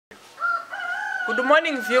Good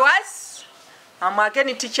morning, viewers. I'm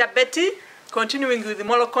again Teacher Betty, continuing with the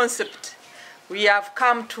moral concept. We have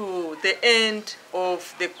come to the end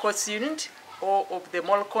of the course unit or of the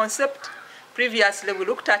moral concept. Previously, we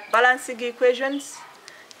looked at balancing equations,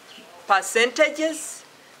 percentages,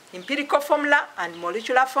 empirical formula, and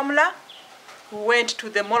molecular formula. We went to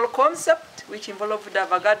the moral concept, which involved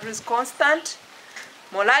Avogadro's constant,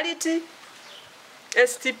 molarity,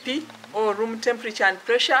 STP, or room temperature and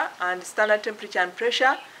pressure, and standard temperature and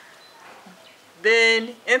pressure,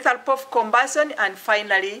 then enthalpy of combustion, and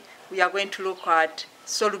finally, we are going to look at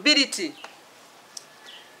solubility.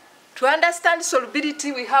 To understand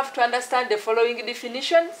solubility, we have to understand the following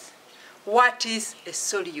definitions. What is a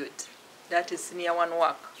solute? That is near one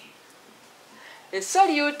work. A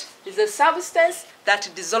solute is a substance that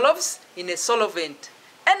dissolves in a solvent.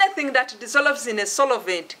 Anything that dissolves in a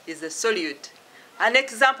solvent is a solute. An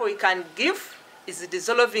example we can give is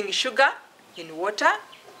dissolving sugar in water,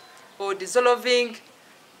 or dissolving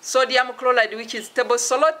sodium chloride, which is table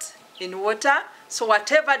salt, in water. So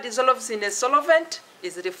whatever dissolves in a solvent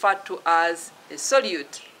is referred to as a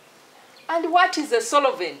solute. And what is a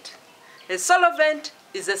solvent? A solvent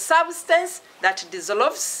is a substance that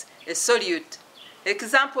dissolves a solute.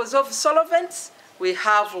 Examples of solvents: we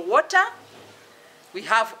have water, we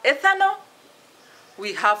have ethanol,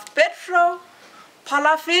 we have petrol,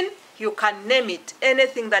 paraffin. You can name it,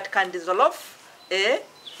 anything that can dissolve a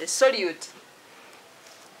solute.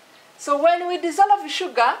 So when we dissolve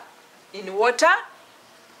sugar in water,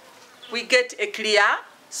 we get a clear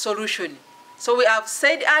solution. So we have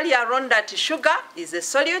said earlier on that sugar is a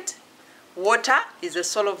solute, water is a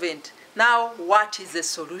solvent. Now, what is a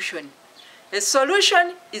solution? A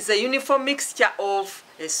solution is a uniform mixture of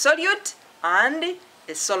a solute and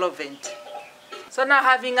a solvent. So now,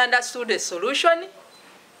 having understood a solution,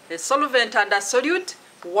 a solvent, and a solute,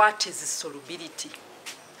 what is solubility?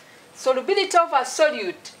 Solubility of a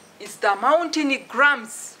solute is the amount in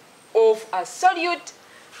grams of a solute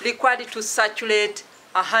required to saturate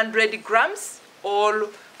 100 grams or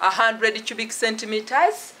 100 cubic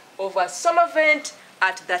centimeters of a solvent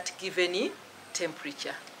at that given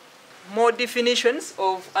temperature. More definitions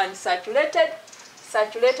of unsaturated,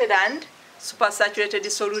 saturated, and supersaturated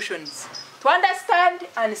solutions. To understand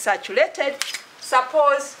unsaturated,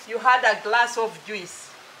 suppose you had a glass of juice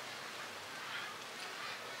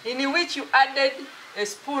in which you added a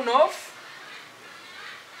spoon of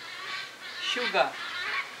sugar.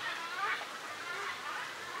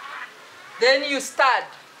 Then you stirred.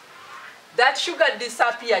 That sugar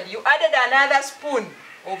disappeared. You added another spoon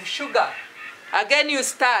of sugar. Again you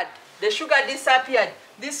stirred. The sugar disappeared.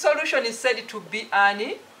 This solution is said to be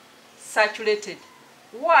unsaturated.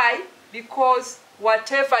 Why? Because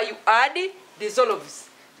whatever you add dissolves.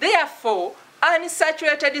 Therefore,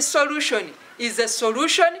 unsaturated solution is a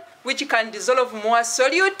solution which can dissolve more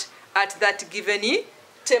solute at that given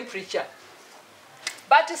temperature.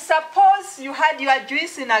 But suppose you had your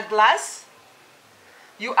juice in a glass.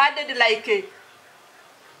 You added like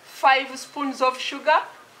 5 spoons of sugar.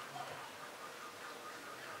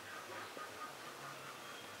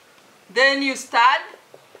 Then you stirred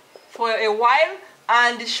for a while,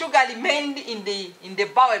 and the sugar remained in the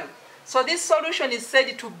bowl. So this solution is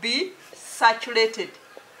said to be saturated.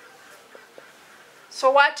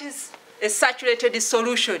 So what is a saturated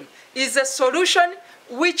solution? Is a solution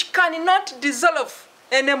which cannot dissolve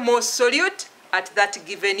any more solute at that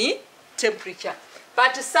given temperature.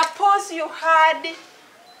 But suppose you had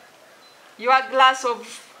your glass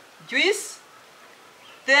of juice.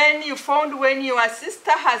 Then you found when your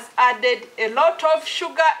sister has added a lot of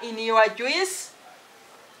sugar in your juice,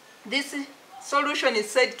 this solution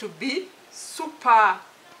is said to be super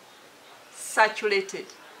saturated.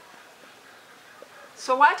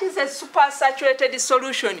 So what is a super saturated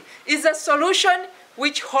solution? It's a solution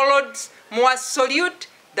which holds more solute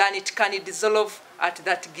than it can dissolve at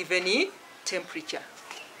that given temperature.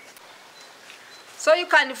 So you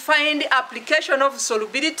can find application of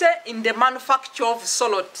solubility in the manufacture of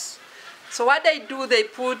solids. So what they do, they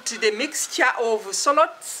put the mixture of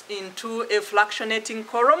solids into a fractionating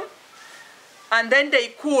column, and then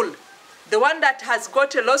they cool. The one that has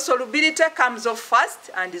got a low solubility comes off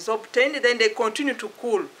first and is obtained, then they continue to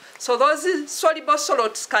cool. So those soluble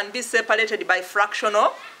solids can be separated by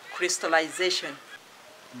fractional crystallization.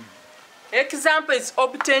 Example is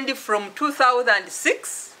obtained from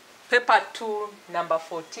 2006. Paper 2, number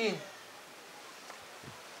 14.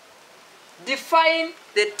 Define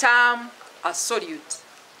the term a solute.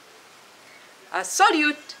 A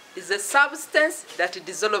solute is a substance that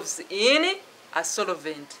dissolves in a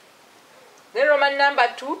solvent. Then Roman number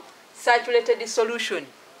 2, saturated solution.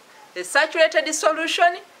 A saturated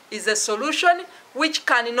solution is a solution which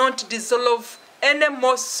cannot dissolve any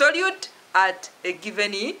more solute at a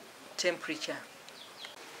given temperature.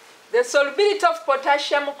 The solubility of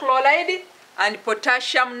potassium chloride and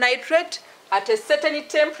potassium nitrate at a certain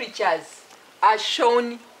temperatures are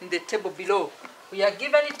shown in the table below. We are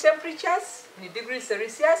given temperatures in degrees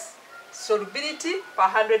Celsius, solubility per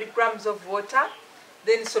 100 grams of water,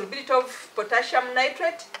 then solubility of potassium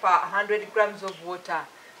nitrate per 100 grams of water.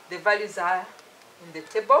 The values are in the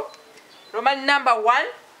table. Roman number 1,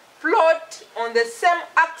 plot on the same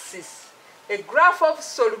axis a graph of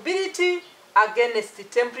solubility against the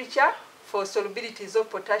temperature for solubilities of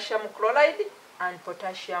potassium chloride and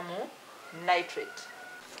potassium nitrate.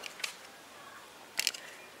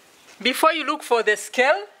 Before you look for the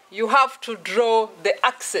scale, you have to draw the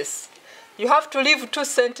axis. You have to leave 2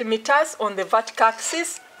 centimeters on the vertical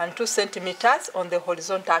axis and 2 centimeters on the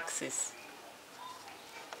horizontal axis.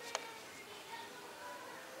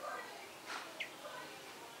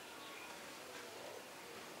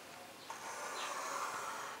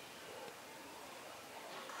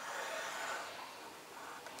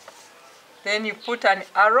 Then you put an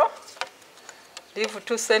arrow, leave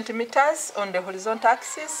 2 centimeters on the horizontal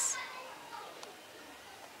axis.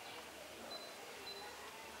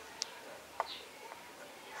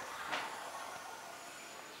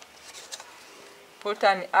 Put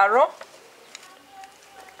an arrow,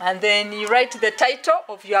 and then you write the title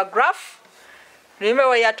of your graph.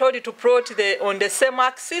 Remember, I told you to plot on the same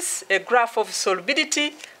axis a graph of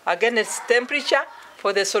solubility against temperature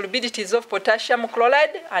for the solubilities of potassium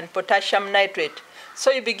chloride and potassium nitrate. So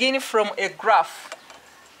you begin from a graph.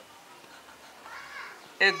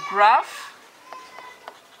 A graph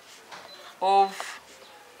of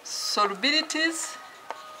solubilities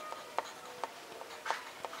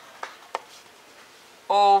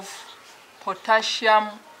of potassium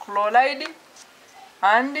chloride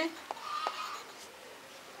and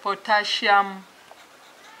potassium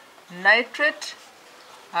nitrate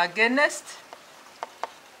against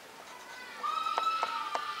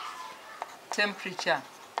temperature.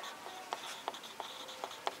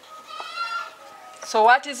 So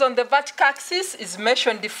what is on the vertical axis is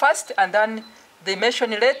mentioned first, and then the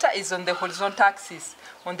mentioned later is on the horizontal axis.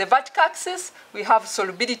 On the vertical axis, we have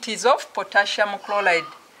solubilities of potassium chloride.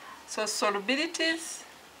 So solubilities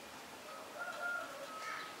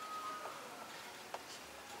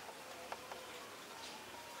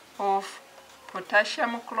of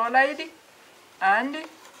potassium chloride and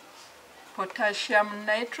potassium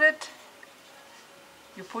nitrate.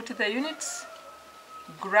 You put the units,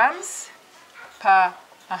 grams per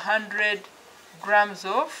 100 grams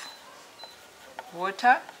of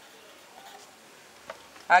water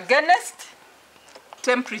against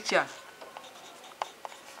temperature.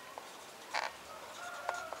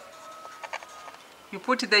 You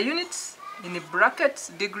put the units in brackets,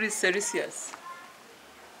 degrees Celsius.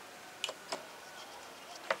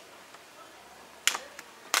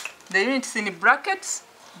 The units in brackets,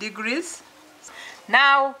 degrees.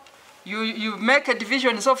 Now, you make a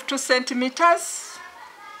division of 2 centimeters.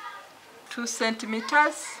 2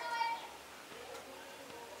 centimeters.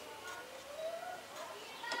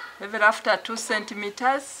 Even after 2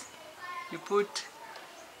 centimeters, you put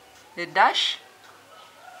a dash.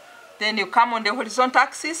 Then you come on the horizontal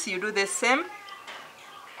axis, you do the same.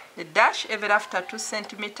 A dash even after 2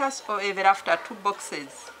 centimeters or even after 2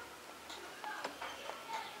 boxes.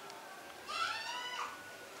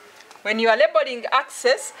 When you are labeling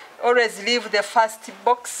axis, always leave the first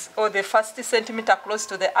box or the first centimeter close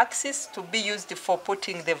to the axis to be used for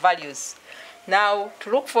putting the values. Now, to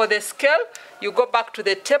look for the scale, you go back to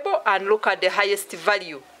the table and look at the highest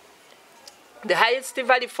value. The highest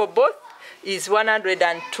value for both is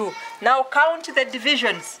 102. Now count the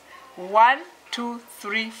divisions. 1, 2,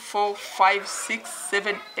 3, 4, 5, 6,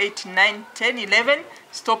 7, 8, 9, 10, 11.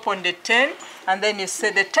 Stop on the 10. And then you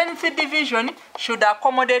say the 10th division should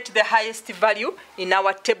accommodate the highest value in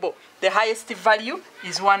our table. The highest value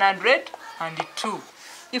is 102.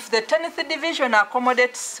 If the 10th division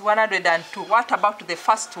accommodates 102, what about the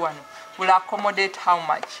first one? Will accommodate how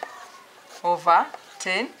much? Over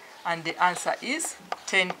 10, and the answer is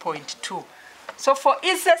 10.2. So for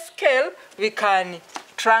easy scale, we can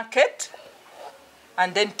truncate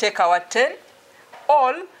and then take our 10,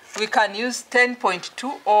 or we can use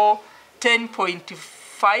 10.2 or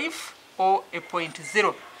 10.5 or a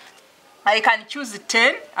 0.0. I can choose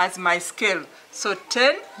 10 as my scale. So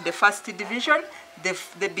 10, the first division,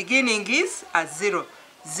 the beginning is a 0.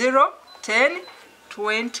 0, 10,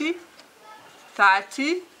 20,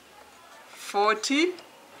 30, 40,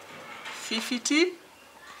 50,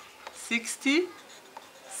 60,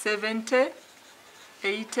 70,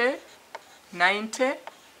 80, 90,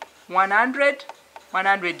 100,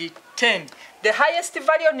 110. The highest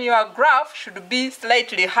value on your graph should be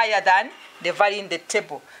slightly higher than the value in the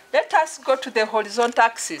table. Let us go to the horizontal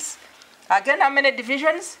axis. Again, how many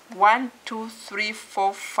divisions? 1, 2, 3,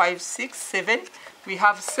 4, 5, 6, 7. We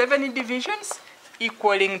have 7 divisions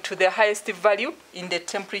equaling to the highest value in the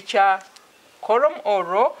temperature column or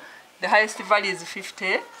row. The highest value is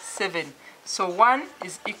 57. So 1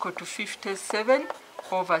 is equal to 57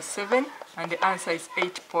 over 7, and the answer is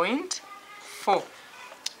 8.4.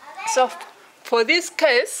 So for this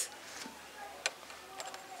case,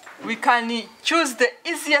 we can choose the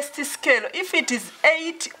easiest scale. If it is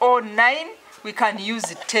 8 or 9, we can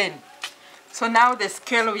use 10. So now the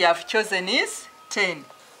scale we have chosen is 10.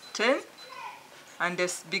 10, and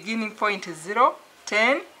the beginning point is 0,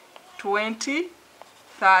 10, 20,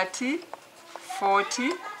 30,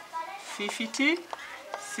 40, 50,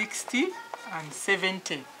 60, and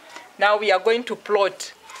 70. Now we are going to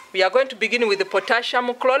plot. We are going to begin with the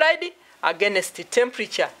potassium chloride against the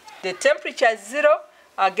temperature. The temperature is 0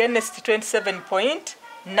 against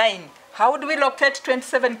 27.9. How do we locate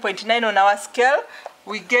 27.9 on our scale?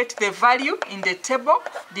 We get the value in the table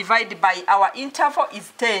divided by our interval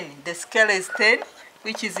is 10. The scale is 10,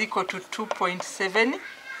 which is equal to 2.79.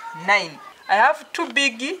 I have 2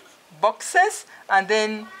 big boxes and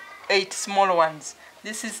then 8 small ones.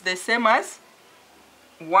 This is the same as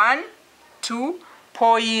 1,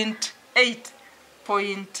 2.8,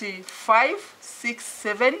 0.5, 6,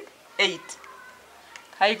 7, 8.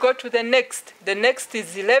 I go to the next. The next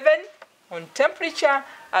is 11 on temperature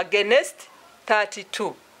against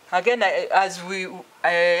 32. Again, as we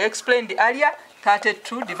explained earlier,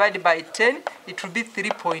 32 divided by 10, it will be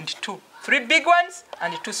 3.2. 3 big ones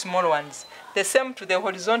and 2 small ones. The same to the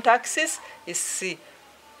horizontal axis is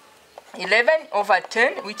 11 over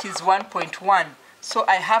 10, which is 1.1. So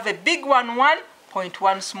I have a big one,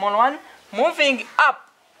 1.1, small one, moving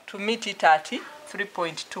up to meet it at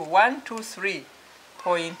 3.2. 1, 2,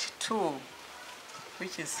 3.2,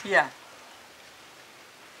 which is here.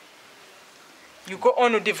 You go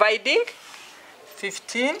on dividing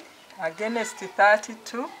 15 against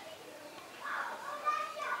 32.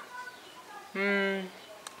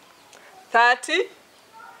 30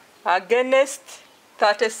 against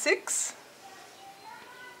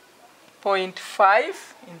 36.5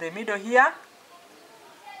 in the middle here.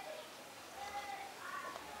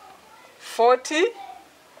 40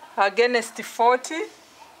 against 40.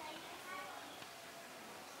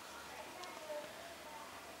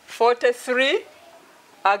 43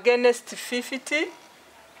 against 50.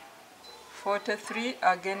 43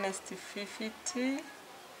 against 50.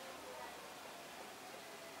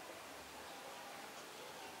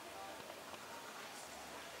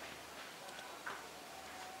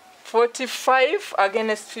 45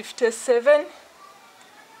 against 57.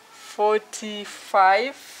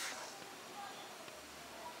 45.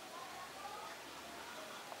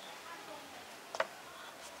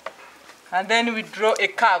 And then we draw a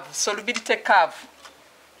curve, solubility curve.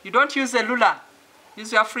 You don't use a ruler,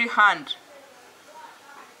 use your free hand.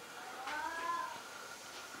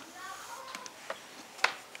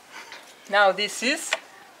 Now this is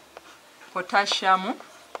potassium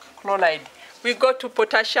chloride. We go to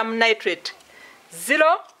potassium nitrate.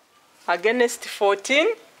 0 against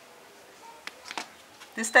 14.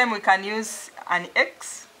 This time we can use an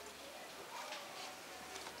X.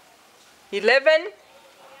 11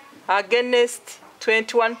 against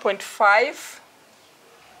 21.5.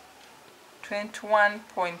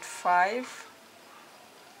 21.5.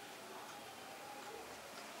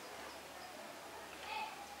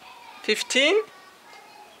 15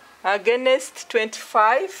 against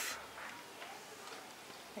 25.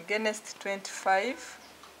 Against 25.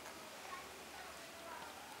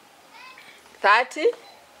 30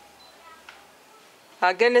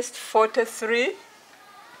 against 43.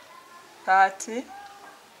 30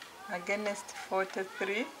 against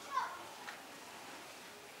 43.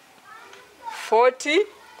 40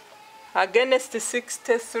 against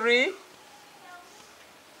 63.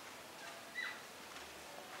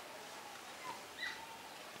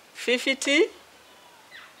 50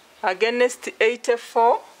 against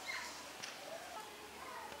 84.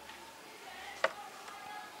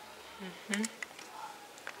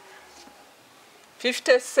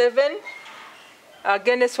 57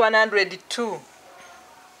 against 102.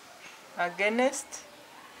 Against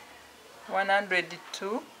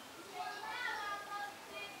 102.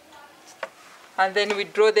 And then we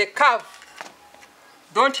draw the curve.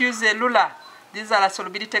 Don't use a ruler. These are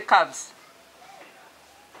solubility curves.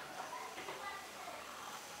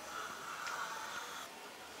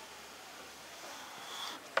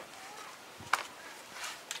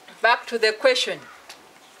 Back to the question.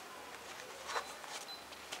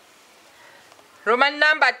 Roman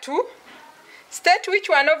number 2. State which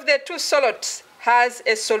one of the two solids has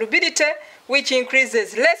a solubility which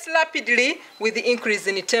increases less rapidly with the increase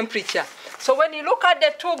in temperature. So when you look at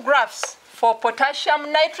the two graphs for potassium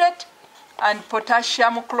nitrate and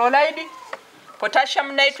potassium chloride,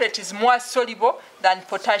 potassium nitrate is more soluble than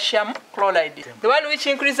potassium chloride. The one which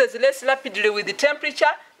increases less rapidly with the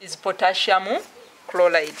temperature is potassium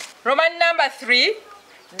chloride. Roman number 3,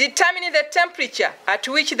 determine the temperature at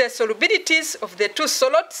which the solubilities of the two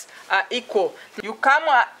solids are equal. You come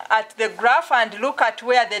at the graph and look at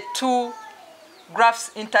where the two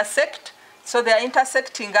graphs intersect. So they are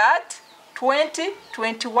intersecting at 20,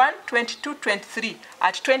 21, 22, 23,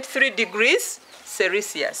 at 23 degrees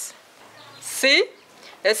Celsius. C.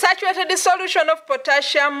 A saturated solution of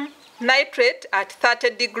potassium nitrate at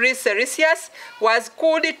 30 degrees Celsius was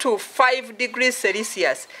cooled to 5 degrees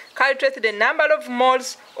Celsius. Calculate the number of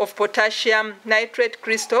moles of potassium nitrate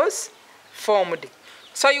crystals formed.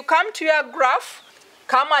 So you come to your graph,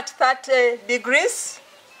 come at 30 degrees,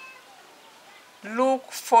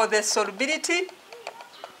 look for the solubility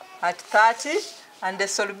at 30, and the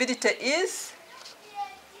solubility is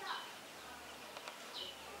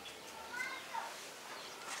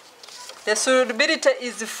the solubility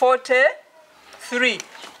is 43.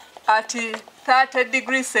 At 30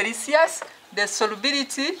 degrees Celsius, the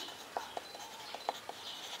solubility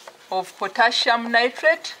of potassium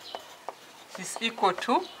nitrate is equal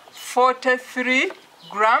to 43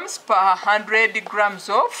 grams per 100 grams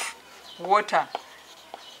of water.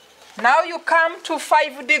 Now you come to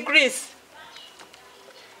 5 degrees.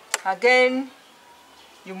 Again,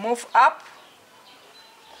 you move up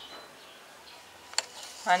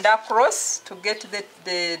and across to get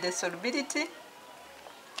the solubility.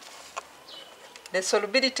 The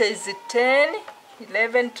solubility is 10,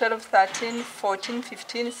 11, 12, 13, 14,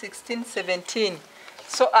 15, 16, 17.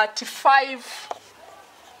 So at 5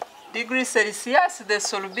 degrees Celsius, the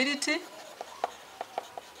solubility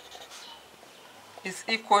is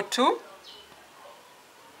equal to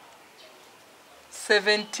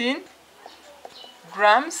 17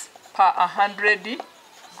 grams per 100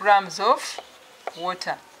 grams of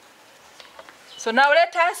water. So now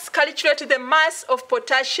let us calculate the mass of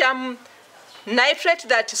potassium nitrate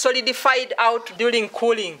that solidified out during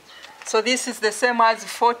cooling. So this is the same as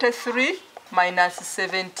 43 minus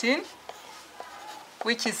 17,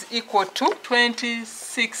 which is equal to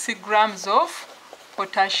 26 grams of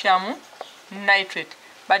potassium nitrate.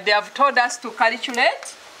 But they have told us to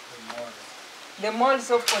calculate the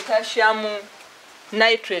moles of potassium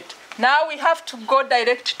nitrate. Now we have to go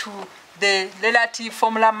direct to the relative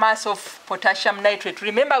formula mass of potassium nitrate.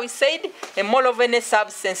 Remember we said a mole of any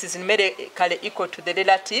substance is numerically equal to the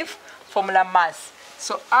relative formula mass.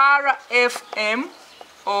 So RFM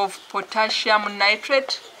of potassium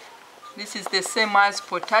nitrate, this is the same as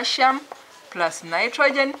potassium plus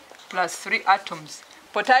nitrogen plus 3 atoms.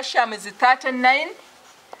 Potassium is 39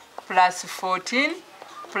 plus 14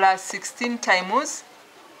 plus 16 times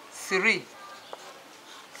 3.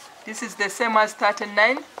 This is the same as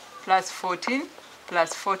 39 plus 14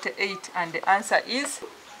 plus 48, and the answer is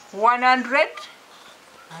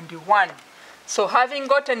 101. So having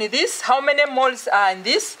gotten this, how many moles are in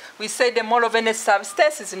this? We say the mole of any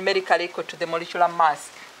substance is numerically equal to the molecular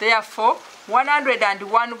mass. Therefore,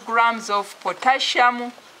 101 grams of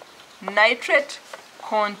potassium nitrate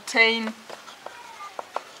contain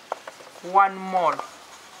 1 mole.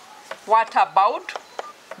 What about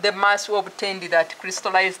the mass obtained that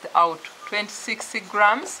crystallized out? 26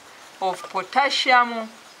 grams of potassium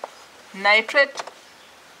nitrate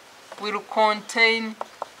will contain,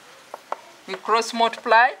 we cross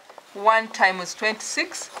multiply 1 times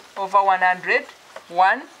 26 over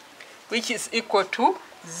 101, which is equal to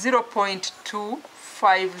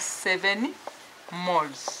 0.257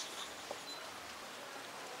 moles.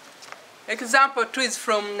 Example 2 is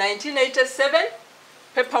from 1987,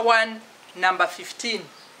 paper 1, number 15.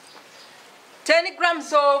 10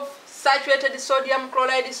 grams of saturated sodium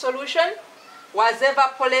chloride solution was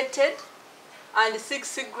evaporated and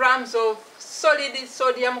 6 grams of solid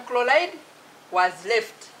sodium chloride was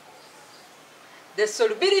left. The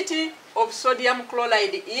solubility of sodium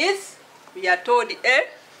chloride is, we are told A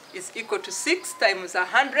is equal to 6 times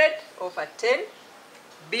 100 over 10,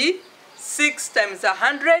 B 6 times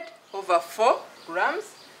 100 over 4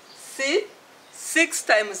 grams, C 6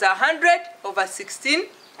 times 100 over 16,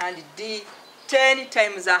 and D 10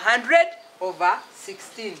 times 100 over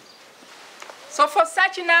 16. So for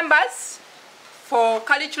such numbers, for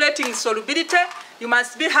calculating solubility, you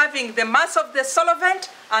must be having the mass of the solvent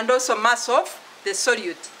and also mass of the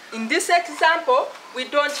solute. In this example, we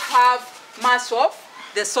don't have mass of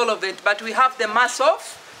the solvent, but we have the mass of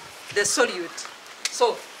the solute.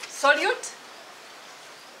 So, solute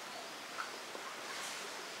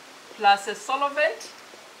plus a solvent,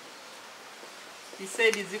 we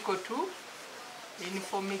said is equal to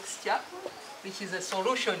uniform mixture, which is a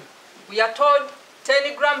solution. We are told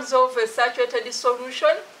 10 grams of a saturated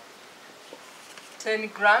solution, 10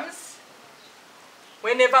 grams.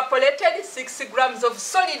 When evaporated, 6 grams of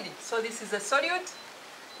solid. So this is a solute.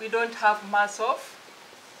 We don't have mass of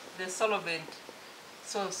the solvent.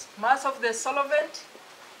 So mass of the solvent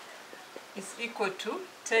is equal to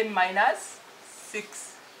 10 minus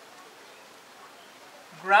 6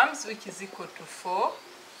 grams, which is equal to 4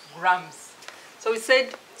 grams. So we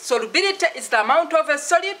said solubility is the amount of a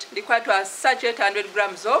solute required to saturate 100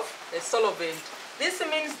 grams of a solvent. This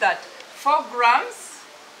means that 4 grams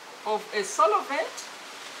of a solvent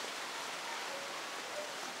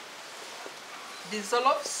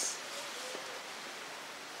dissolves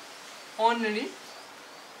only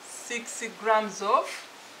 6 grams of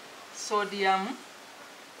sodium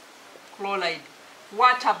chloride.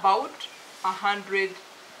 What about 100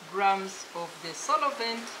 grams of the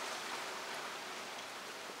solvent?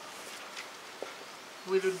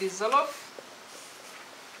 Will dissolve,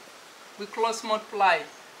 we cross multiply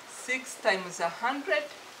 6 times 100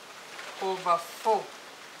 over 4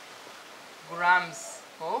 grams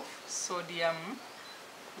of sodium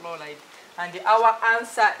chloride. And our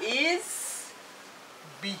answer is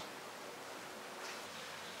B.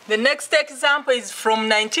 The next example is from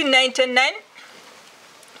 1999,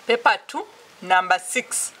 paper 2, number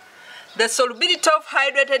 6. The solubility of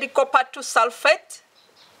hydrated copper 2 sulfate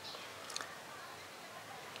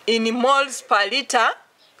in moles per liter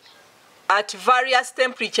at various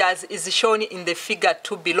temperatures is shown in the figure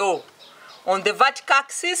 2 below. On the vertical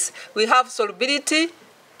axis, we have solubility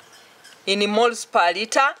in moles per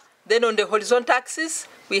liter. Then on the horizontal axis,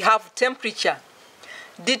 we have temperature.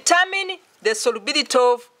 Determine the solubility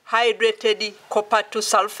of hydrated copper 2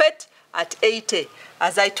 sulfate at 80.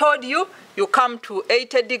 As I told you, you come to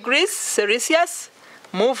 80 degrees Celsius,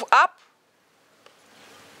 move up.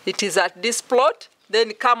 It is at this plot.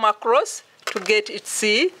 Then come across to get its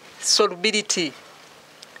solubility.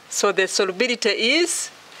 So the solubility is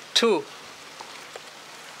 2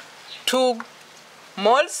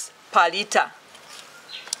 moles per liter.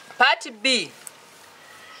 Part B,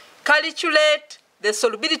 calculate the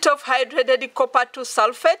solubility of hydrated copper 2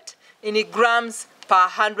 sulfate in grams per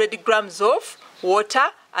 100 grams of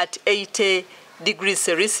water at 80 degrees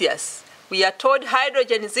Celsius. We are told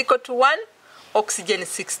hydrogen is equal to 1, oxygen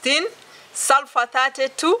 16, sulfur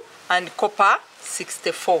 32, and copper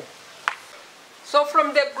 64. So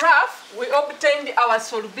from the graph, we obtained our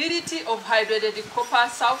solubility of hydrated copper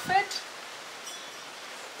sulfate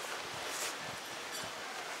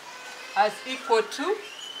as equal to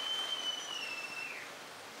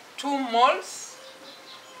 2 moles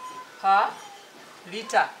per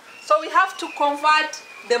liter. So we have to convert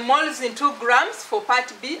the moles into grams for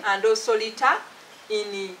part B and also liter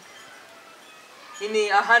in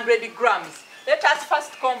 100 grams. Let us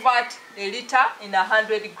first convert a liter in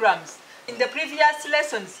 100 grams. In the previous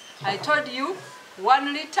lessons, I told you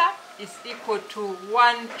 1 liter is equal to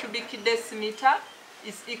 1 cubic decimeter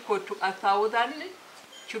is equal to 1,000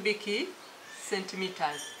 cubic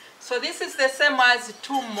centimeters. So this is the same as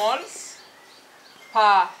 2 moles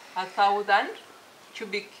per 1,000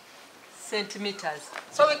 cubic centimeters.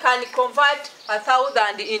 So we can convert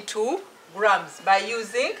 1,000 into grams by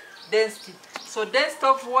using density. So density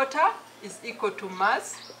of water is equal to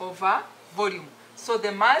mass over volume. So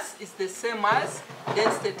the mass is the same as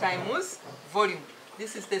density times volume.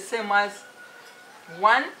 This is the same as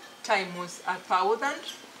 1 times 1,000,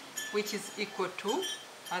 which is equal to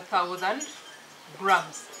 1,000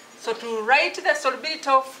 grams. So to write the solubility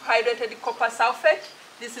of hydrated copper sulfate,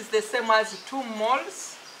 this is the same as 2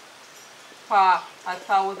 moles per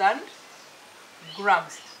 1,000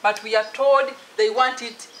 grams. But we are told they want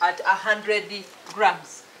it at 100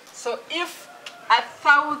 grams. So if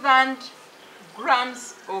 1,000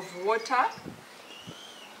 grams of water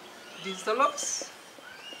dissolves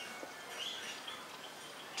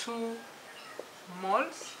 2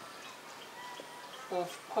 moles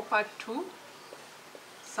of copper 2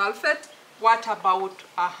 sulfate, what about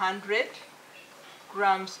 100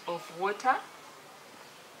 grams of water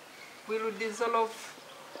will dissolve?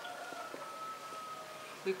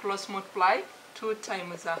 We cross multiply 2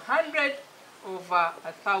 times 100 over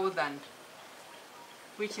 1,000,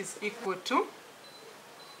 which is equal to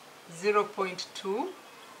 0.2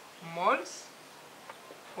 moles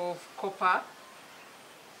of copper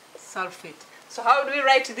sulfate. So how do we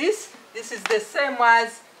write this? This is the same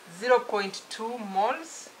as 0.2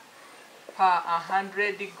 moles per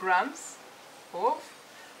 100 grams of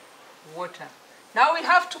water. Now we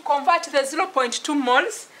have to convert the 0.2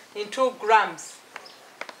 moles into grams.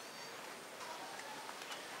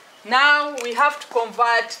 Now we have to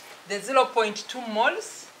convert the 0.2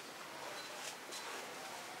 moles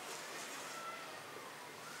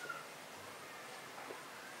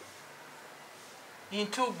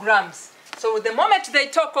into grams. So the moment they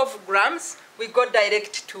talk of grams, we go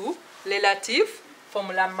direct to relative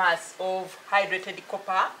formula mass of hydrated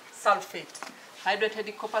copper sulfate.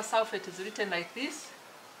 Hydrated copper sulfate is written like this,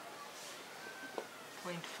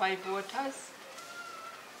 0.5 waters.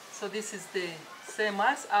 So this is the same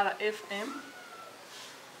as RFM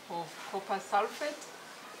of copper sulfate,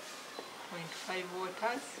 0.5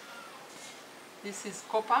 waters. This is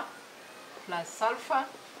copper plus sulfur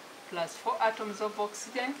plus 4 atoms of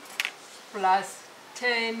oxygen plus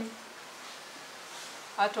 10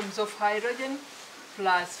 atoms of hydrogen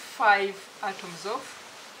plus 5 atoms of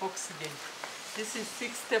oxygen. This is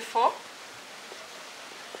 64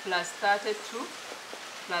 plus 32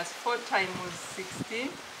 plus 4 times 16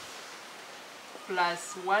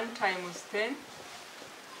 plus 1 times 10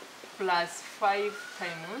 plus 5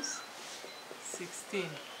 times 16.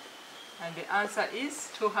 And the answer is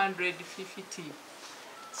 250.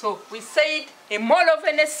 So we said a mole of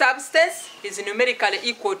any substance is numerically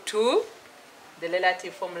equal to the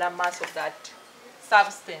relative formula mass of that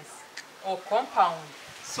substance or compound.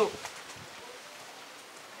 So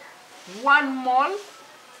 1 mole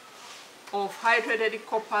of hydrated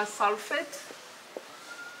copper sulfate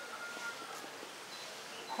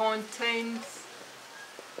contains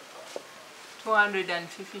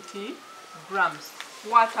 250 grams.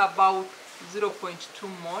 What about 0.2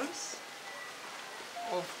 moles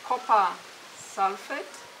of copper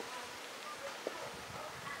sulfate?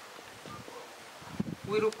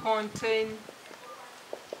 Will contain,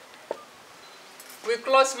 we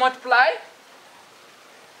cross multiply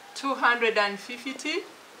 250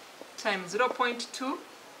 times 0.2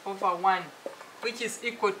 over 1, which is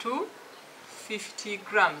equal to 50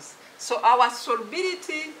 grams. So our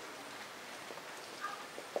solubility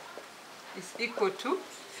is equal to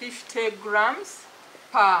 50 grams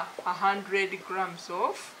per 100 grams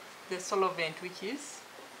of the solvent, which is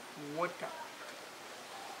water.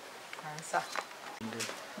 Answer.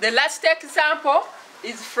 The last example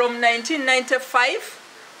is from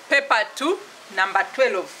 1995, paper 2, number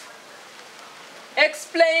 12.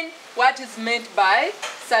 Explain what is meant by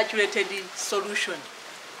saturated solution.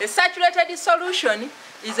 A saturated solution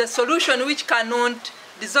is a solution which cannot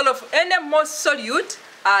dissolve any more solute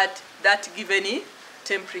at that given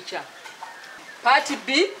temperature. Part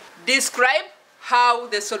B, describe how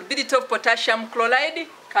the solubility of potassium chloride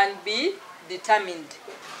can be determined.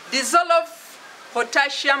 Dissolve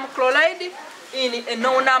potassium chloride in a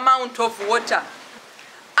known amount of water.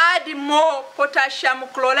 Add more potassium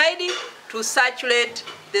chloride to saturate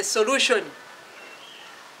the solution.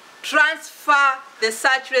 Transfer the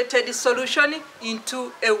saturated solution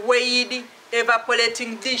into a weighed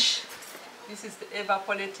evaporating dish. This is the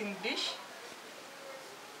evaporating dish.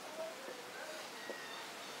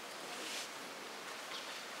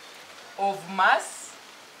 Of mass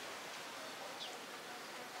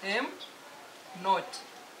M0,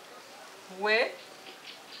 where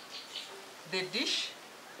the dish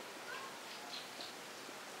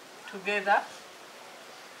together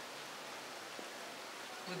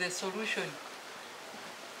with the solution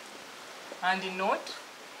and note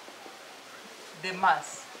the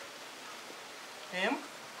mass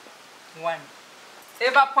M1.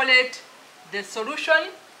 Evaporate the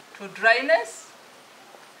solution to dryness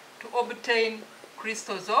to obtain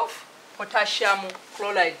crystals of potassium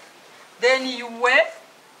chloride. Then you weigh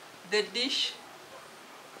the dish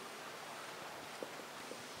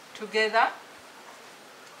together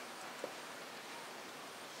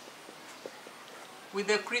with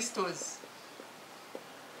the crystals.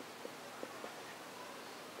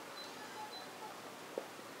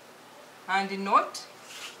 And note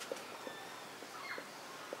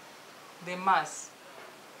the mass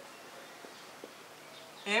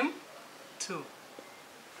M2.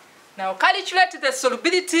 Now calculate the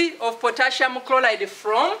solubility of potassium chloride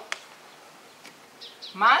from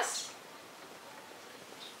mass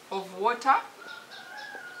of water,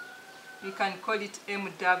 we can call it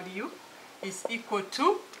MW, is equal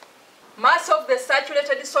to mass of the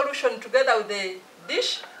saturated solution together with the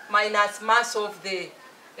dish minus mass of the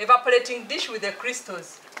evaporating dish with the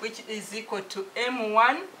crystals, which is equal to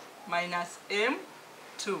M1 minus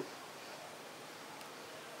M2.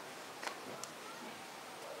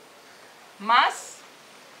 mass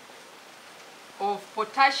of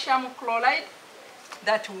potassium chloride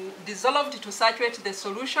that dissolved to saturate the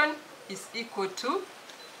solution is equal to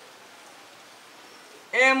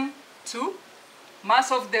M2,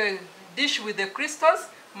 mass of the dish with the crystals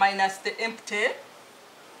minus the empty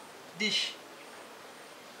dish.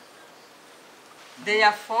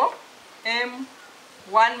 Therefore,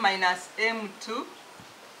 M1 minus M2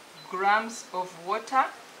 grams of water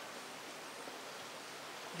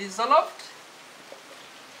dissolved,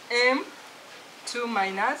 M2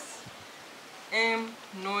 minus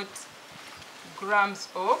M0 grams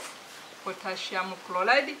of potassium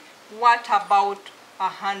chloride. What about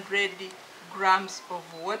 100 grams of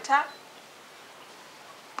water?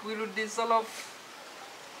 Will dissolve.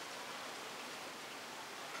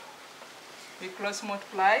 We cross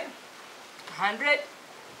multiply 100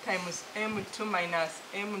 times M2 minus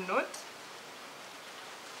M0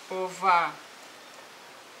 over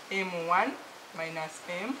M1 minus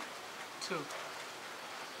M2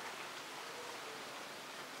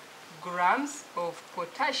 grams of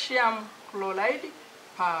potassium chloride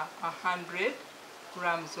per 100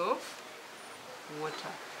 grams of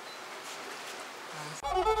water.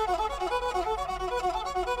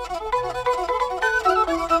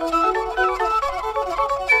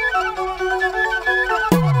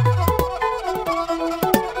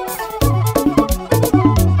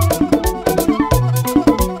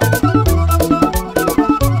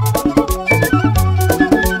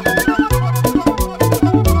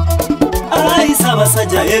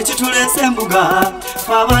 Abasajja ekitulese embuga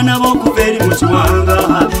abaana b'okuva eri mu kiwanga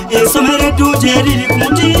essomero eddungi eriri ku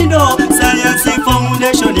mutindo Science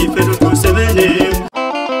Foundation ffe tutuuse bene.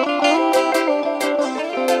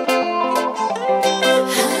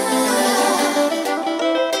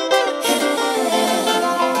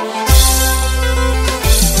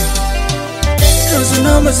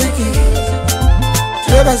 Tuzina omuziki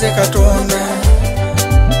twebaze Katonda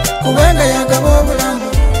kubanga yagaba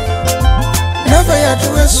obulamu nava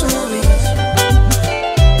yatuwa essuubi.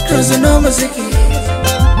 Tuzina omuziki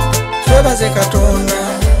twebaze Katonda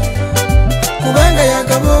kubanga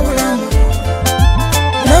yagaba obulamu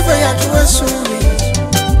nava yatuwa essuubi.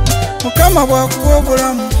 Mukama bw'akuwa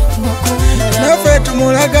obulamu naffe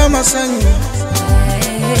tumulaga amasanyu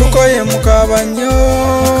tukoye mukaaba nnyo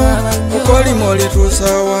mukolimo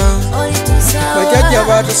olituusawa. Bajjajja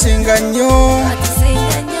baatusinga nnyo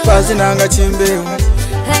bazinanga kimbeewo,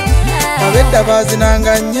 abedda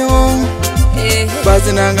bazinanga nnyo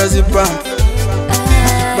bazinanga zibbampu,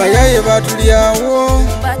 bayaye batulyawo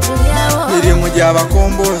mirimu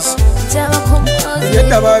gy'abakomboozi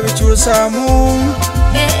ebyedda babikyusaamu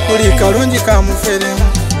buli kalungi kamuferemu.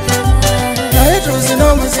 Naye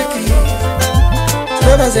tuzina omuziki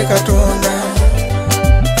twebaze Katonda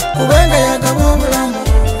kubanga yagaba obulamu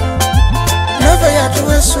naffe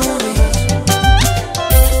yatuwa essuubi.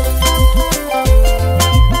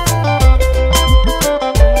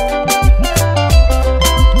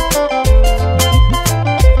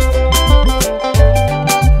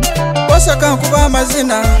 Wasaka nkuba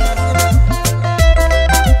amazina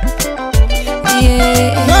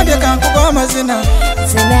Nadia kankuba amazina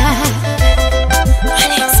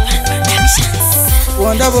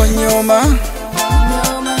wondaba onnyooma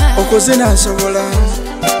okuzina nsobola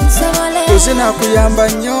kuzina kuyamba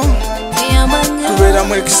nnyo tubeera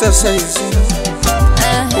mu exercise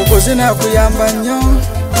okuzina kuyamba nnyo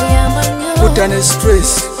kutta ne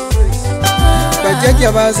stress.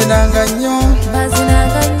 Bajjajja bazinanga nnyo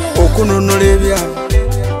okununula ebyabo.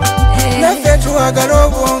 Naffe twagala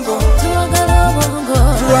obwongo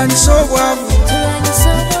tulwanyisa obwavu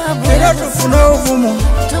era tufune obuvumu.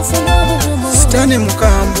 Sitani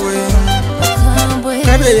mukambwe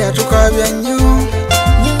kabye yatukabya nnyo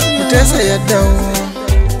Muteesa yaddawo.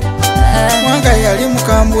 Mwanga yali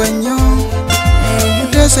mukambwe nnyo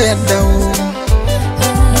Muteesa yaddawo.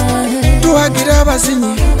 Tuwagira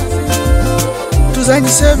abazinyi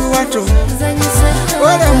tuzanyise ebiwato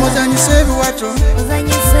wala muzanyise ebiwato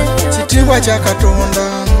kitiibwa kya Katonda.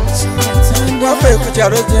 Waffe ku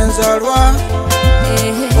kyalo gyenzaalwa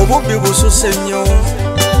obubbi bususse nnyo.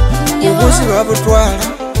 Obuzi babutwala,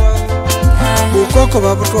 bukoko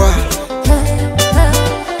babutwala,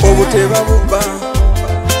 obuteba bubba.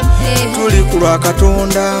 Tuli ku lwa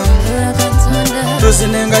Katonda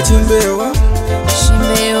tuzinenga kimbeewa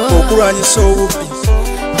okulwanyisa obubbi.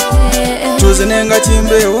 Tuzinenga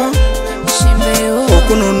kimbeewa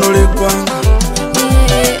okununula eggwanga.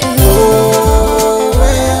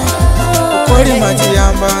 Okolima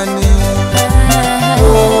kiyambani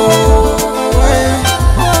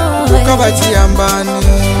bukaba kiyambani.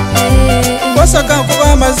 Wasaka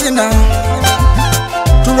nkuba amazina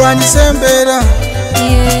tulwanyise embeera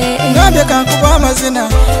ngambye kankuba amazina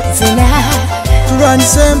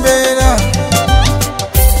tulwanyise embeera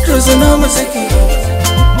tuzina omuziki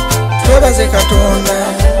twebaze Katonda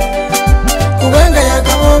kubanga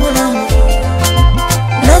yagaba obulamu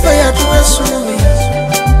nava yatuwa essuubi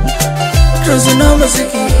tuzina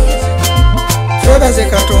omuziki twebaze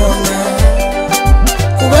Katonda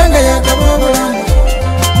kubanga yagaba obulamu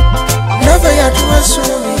nava yatuwa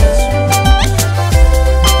essuubi